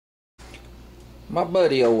My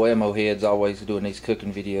buddy old Ammo Head's always doing these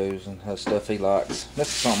cooking videos and stuff he likes. That's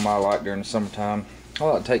something I like during the summertime. I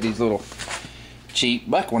like to take these little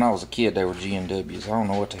cheap, back when I was a kid they were G&Ws. I don't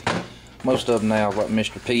know what they, most of them now like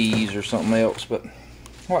Mr. P's or something else, but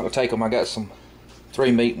I like to take them. I got some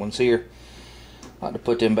 3 meat ones here. I like to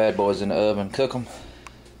put them bad boys in the oven, cook them,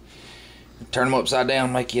 turn them upside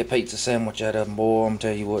down, make you a pizza sandwich out of them. Boy, I'm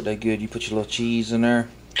tell you what, they good. You put your little cheese in there.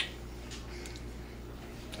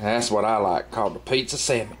 That's what I like, called the pizza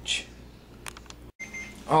sandwich.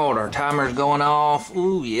 Oh, our timer's going off.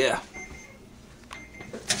 Ooh, yeah.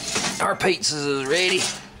 Our pizzas is ready.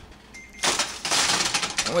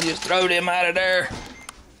 We'll just throw them out of there.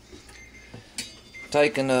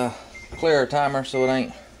 Taking the clear timer so it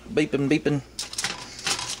ain't beeping.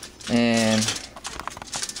 And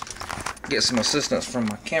get some assistance from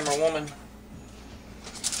my camera woman.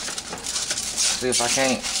 See if I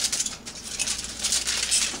can't.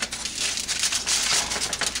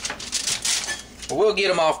 But we'll get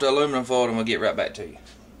them off the aluminum foil and we'll get right back to you.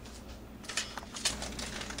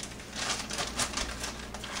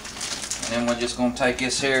 And then we're just going to take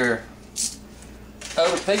this here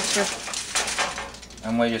over pizza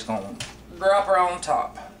and we're just going to drop her on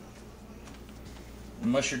top.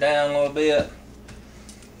 Mush her down a little bit.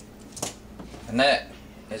 And that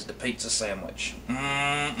is the pizza sandwich.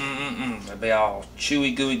 It'll be all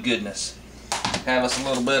chewy, gooey goodness. Have us a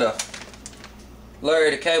little bit of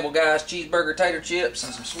Larry the Cable Guy's cheeseburger tater chips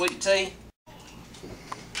and some sweet tea.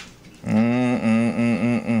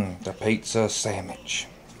 The pizza sandwich.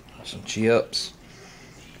 Some chips,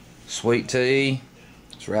 sweet tea.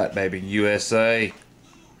 That's right, baby. USA.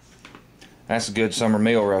 That's a good summer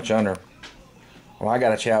meal right yonder. Well, I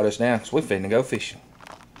gotta chow this down because we finna go fishing.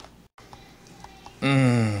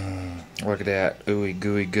 Look at that ooey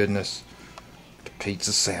gooey goodness. The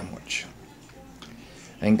pizza sandwich.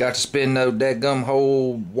 Ain't got to spend no dadgum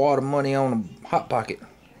whole wad of money on a Hot Pocket.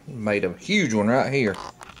 Made a huge one right here.